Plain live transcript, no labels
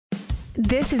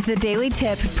This is the Daily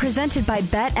Tip presented by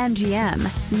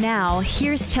BetMGM. Now,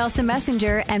 here's Chelsea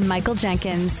Messenger and Michael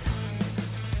Jenkins.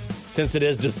 Since it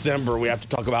is December, we have to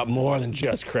talk about more than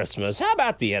just Christmas. How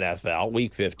about the NFL,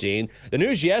 Week 15? The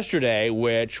news yesterday,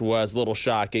 which was a little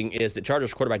shocking, is that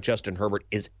Chargers quarterback Justin Herbert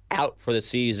is out for the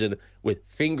season with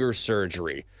finger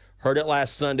surgery. Heard it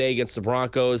last Sunday against the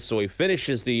Broncos, so he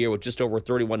finishes the year with just over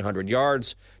 3,100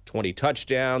 yards, 20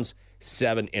 touchdowns,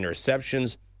 7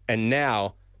 interceptions, and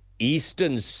now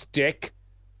Easton Stick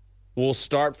will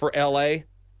start for L.A.?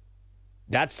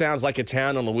 That sounds like a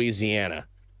town in Louisiana.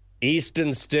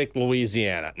 Easton Stick,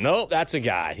 Louisiana. Nope, that's a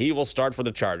guy. He will start for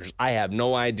the Chargers. I have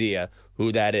no idea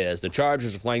who that is. The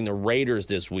Chargers are playing the Raiders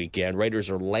this weekend.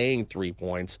 Raiders are laying 3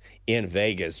 points in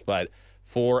Vegas. But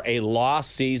for a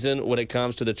lost season when it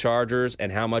comes to the Chargers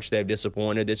and how much they've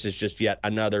disappointed, this is just yet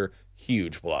another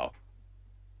huge blow.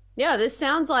 Yeah, this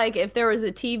sounds like if there was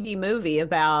a TV movie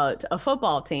about a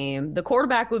football team, the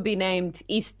quarterback would be named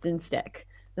Easton Stick.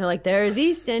 They're like, there's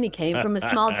Easton. He came from a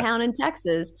small town in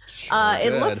Texas.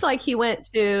 It looks like he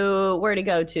went to, where'd he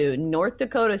go to? North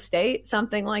Dakota State,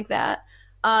 something like that.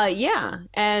 Yeah.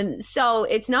 And so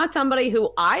it's not somebody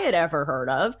who I had ever heard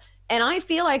of. And I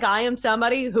feel like I am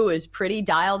somebody who is pretty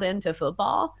dialed into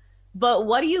football. But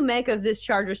what do you make of this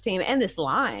Chargers team and this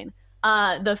line?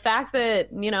 The fact that,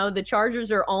 the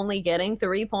Chargers are only getting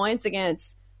 3 points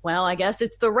against, well, I guess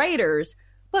it's the Raiders.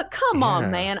 But come on,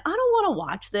 man. I don't want to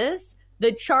watch this.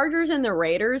 The Chargers and the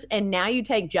Raiders, and now you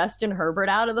take Justin Herbert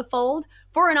out of the fold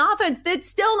for an offense that's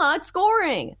still not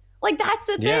scoring. Like, that's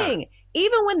the thing.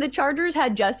 Even when the Chargers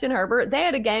had Justin Herbert, they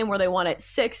had a game where they won it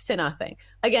 6-0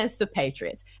 against the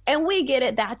Patriots. And we get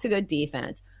it. That's a good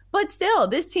defense. But still,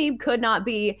 this team could not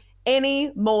be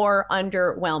any more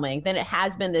underwhelming than it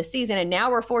has been this season. And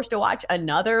now we're forced to watch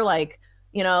another,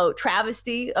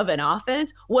 travesty of an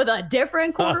offense with a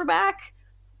different quarterback.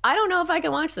 I don't know if I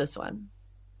can watch this one.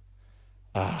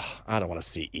 I don't want to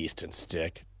see Easton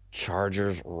Stick.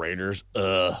 Chargers, Raiders,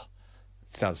 ugh.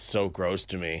 It sounds so gross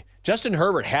to me. Justin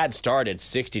Herbert had started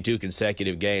 62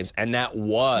 consecutive games, and that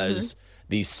was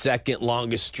the second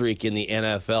longest streak in the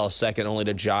NFL, second only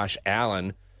to Josh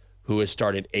Allen, who has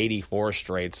started 84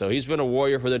 straight. So he's been a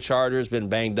warrior for the Chargers, been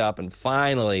banged up, and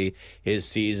finally his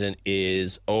season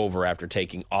is over after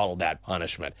taking all of that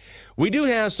punishment. We do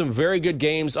have some very good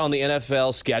games on the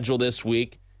NFL schedule this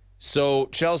week. So,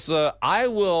 Chelsea, I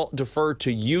will defer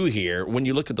to you here. When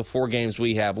you look at the 4 games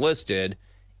we have listed,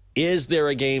 is there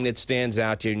a game that stands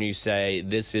out to you and you say,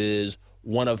 this is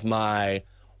one of my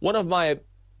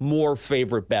more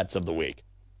favorite bets of the week?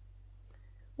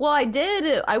 Well,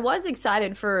 I was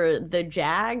excited for the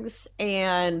Jags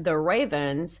and the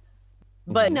Ravens,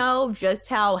 but know just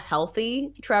how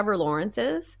healthy Trevor Lawrence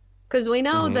is. Because we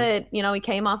know that, he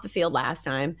came off the field last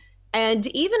time. And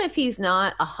even if he's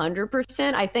not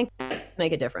 100%, I think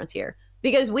make a difference here,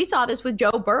 because we saw this with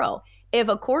Joe Burrow. If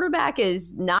a quarterback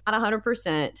is not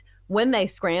 100% when they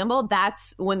scramble,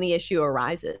 that's when the issue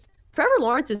arises. Trevor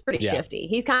Lawrence is pretty shifty.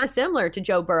 He's kind of similar to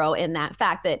Joe Burrow in that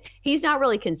fact that he's not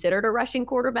really considered a rushing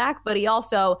quarterback, but he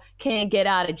also can get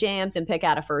out of jams and pick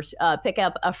up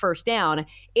a first down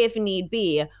if need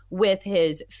be with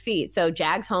his feet. So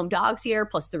Jags home dogs here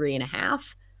plus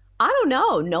 3.5. I don't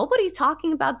know. Nobody's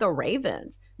talking about the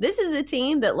Ravens. This is a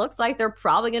team that looks like they're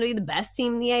probably going to be the best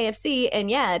team in the AFC, and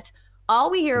yet all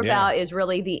we hear about is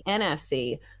really the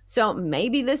NFC. So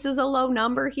maybe this is a low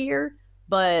number here,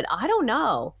 but I don't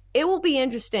know. It will be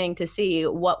interesting to see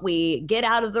what we get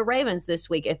out of the Ravens this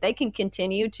week, if they can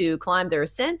continue to climb their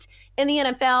ascent in the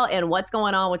NFL and what's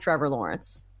going on with Trevor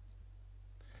Lawrence.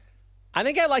 I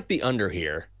think I like the under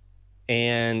here.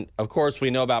 And, of course, we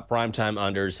know about primetime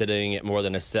unders hitting at more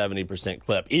than a 70%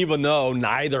 clip, even though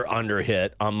neither under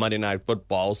hit on Monday Night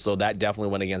Football, so that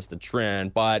definitely went against the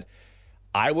trend. But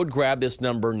I would grab this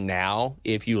number now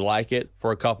if you like it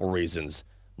for a couple reasons.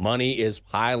 Money is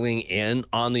piling in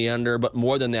on the under, but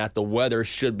more than that, the weather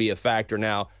should be a factor.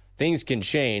 Now, things can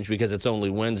change because it's only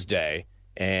Wednesday,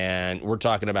 and we're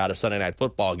talking about a Sunday Night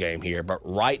Football game here. But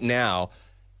right now,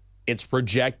 it's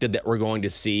projected that we're going to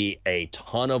see a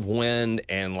ton of wind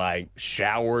and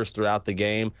showers throughout the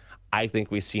game. I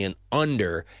think we see an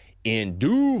under in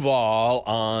Duval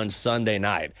on Sunday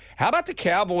night. How about the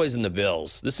Cowboys and the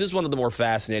Bills? This is one of the more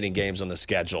fascinating games on the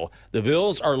schedule. The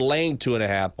Bills are laying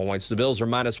 2.5 points. The Bills are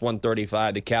minus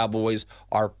 135. The Cowboys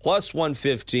are plus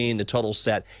 115. The total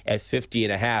set at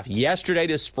 50.5. Yesterday,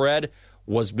 this spread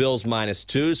was Bills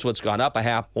 -2, so it's gone up a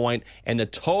half point, and the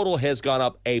total has gone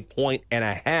up 1.5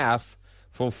 points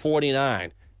from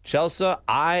 49. Chelsea,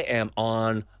 I am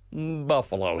on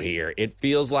Buffalo here. It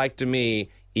feels like to me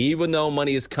even though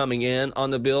money is coming in on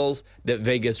the Bills, that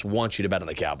Vegas wants you to bet on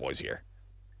the Cowboys here.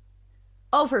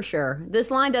 Oh, for sure. This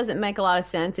line doesn't make a lot of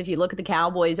sense if you look at the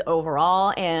Cowboys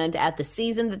overall and at the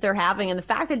season that they're having and the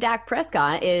fact that Dak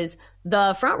Prescott is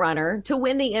the front runner to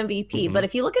win the MVP. But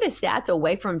if you look at his stats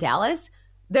away from Dallas,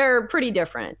 they're pretty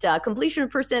different. Completion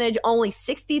percentage, only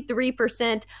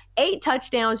 63%, 8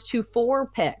 touchdowns to 4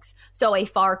 picks. So a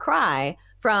far cry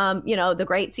from, the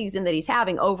great season that he's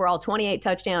having. Overall, 28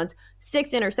 touchdowns,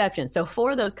 6 interceptions. So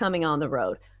 4 of those coming on the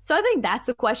road. So I think that's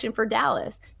the question for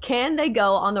Dallas. Can they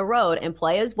go on the road and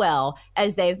play as well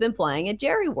as they've been playing at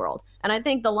Jerry World? And I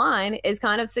think the line is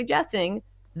kind of suggesting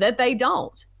that they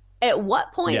don't. At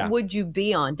what point would you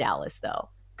be on Dallas, though?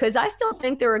 Because I still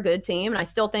think they're a good team, and I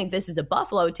still think this is a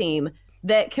Buffalo team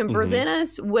that can present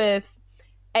us with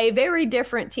a very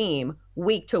different team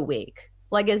week to week.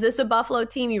 Like, is this a Buffalo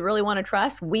team you really want to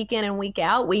trust week in and week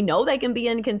out? We know they can be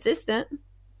inconsistent.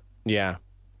 Yeah.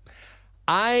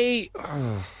 I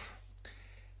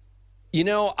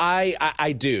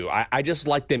do. I just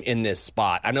like them in this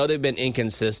spot. I know they've been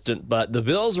inconsistent, but the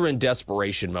Bills are in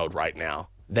desperation mode right now.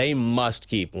 They must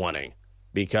keep winning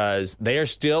because they are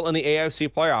still in the AFC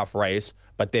playoff race,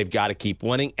 but they've got to keep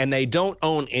winning. And they don't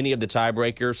own any of the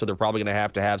tiebreakers, so they're probably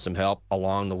going to have some help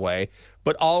along the way.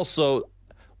 But also,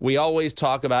 we always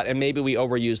talk about, and maybe we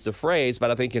overuse the phrase, but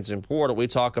I think it's important, we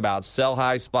talk about sell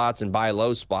high spots and buy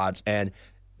low spots. And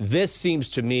this seems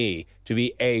to me to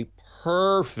be a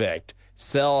perfect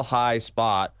sell high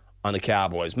spot on the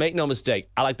Cowboys. Make no mistake,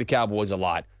 I like the Cowboys a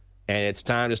lot, and it's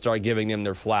time to start giving them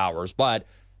their flowers. But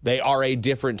they are a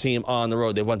different team on the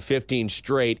road. They won 15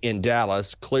 straight in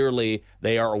Dallas. Clearly,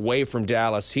 they are away from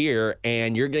Dallas here,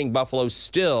 and you're getting Buffalo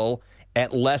still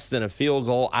at less than a field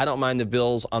goal. I don't mind the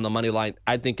Bills on the money line.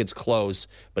 I think it's close.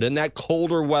 But in that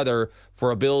colder weather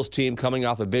for a Bills team coming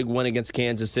off a big win against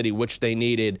Kansas City, which they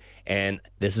needed, and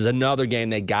this is another game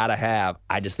they got to have,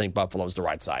 I just think Buffalo's the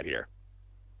right side here.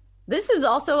 This is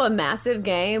also a massive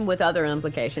game with other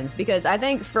implications because I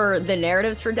think for the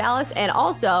narratives for Dallas and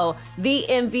also the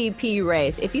MVP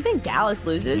race, if you think Dallas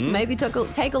loses, maybe take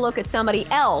a look at somebody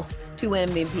else to win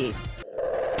MVP.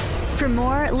 For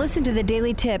more, listen to the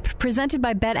Daily Tip presented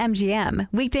by BetMGM.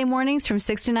 Weekday mornings from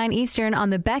 6 to 9 Eastern on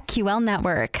the BetQL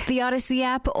network, the Odyssey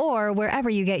app, or wherever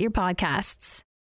you get your podcasts.